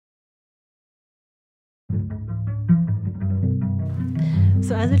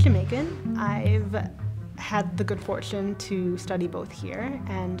So as a Jamaican, I've had the good fortune to study both here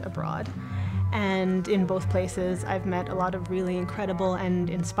and abroad. And in both places, I've met a lot of really incredible and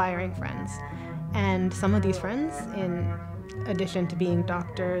inspiring friends. And some of these friends, in addition to being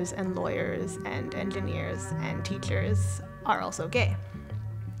doctors and lawyers and engineers and teachers, are also gay.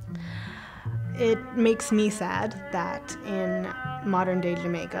 It makes me sad that in modern-day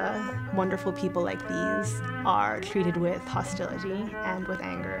Jamaica, wonderful people like these are treated with hostility and with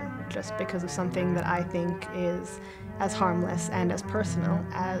anger just because of something that I think is as harmless and as personal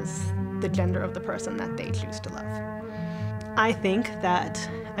as the gender of the person that they choose to love. I think that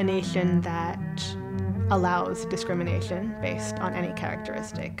a nation that allows discrimination based on any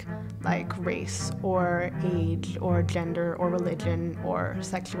characteristic, like race or age or gender or religion or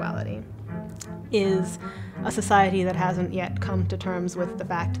sexuality, is a society that hasn't yet come to terms with the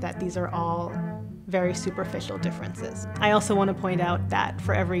fact that these are all very superficial differences. I also want to point out that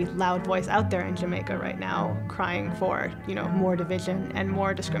for every loud voice out there in Jamaica right now crying for, more division and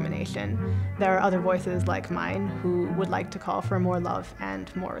more discrimination, there are other voices like mine who would like to call for more love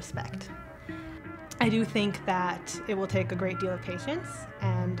and more respect. I do think that it will take a great deal of patience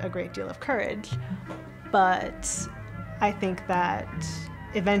and a great deal of courage, but I think that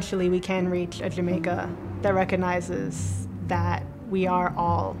eventually we can reach a Jamaica that recognizes that we are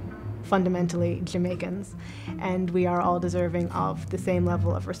all fundamentally Jamaicans and we are all deserving of the same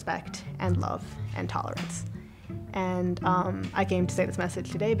level of respect and love and tolerance. And I came to say this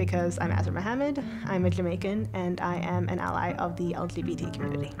message today because I'm Asrah Mohammed, I'm a Jamaican, and I am an ally of the LGBT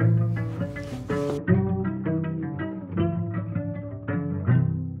community.